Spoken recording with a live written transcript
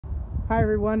Hi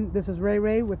everyone, this is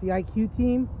Ray with the IQ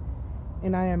team,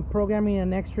 and I am programming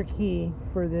an extra key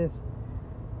for this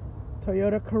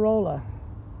Toyota Corolla.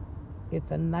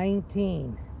 It's a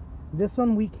 19. This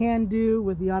one we can do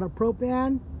with the auto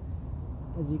propane.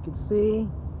 As you can see,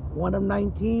 one of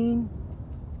 19.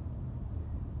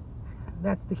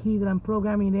 That's the key that I'm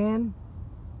programming in.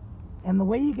 And the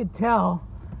way you could tell,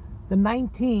 the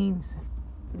 19s,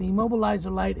 the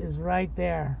immobilizer light is right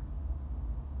there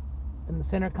in the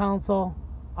center console,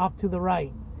 off to the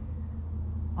right.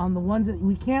 On the ones that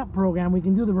we can't program, we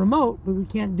can do the remote, but we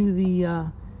can't do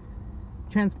the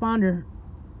transponder.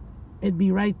 It'd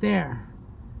be right there.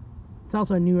 It's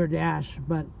also a newer dash,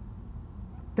 but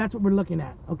that's what we're looking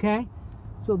at, okay?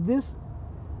 So this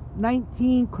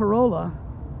 19 Corolla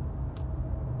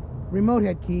remote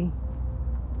head key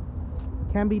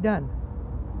can be done.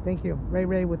 Thank you.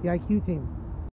 Ray with the IQ team.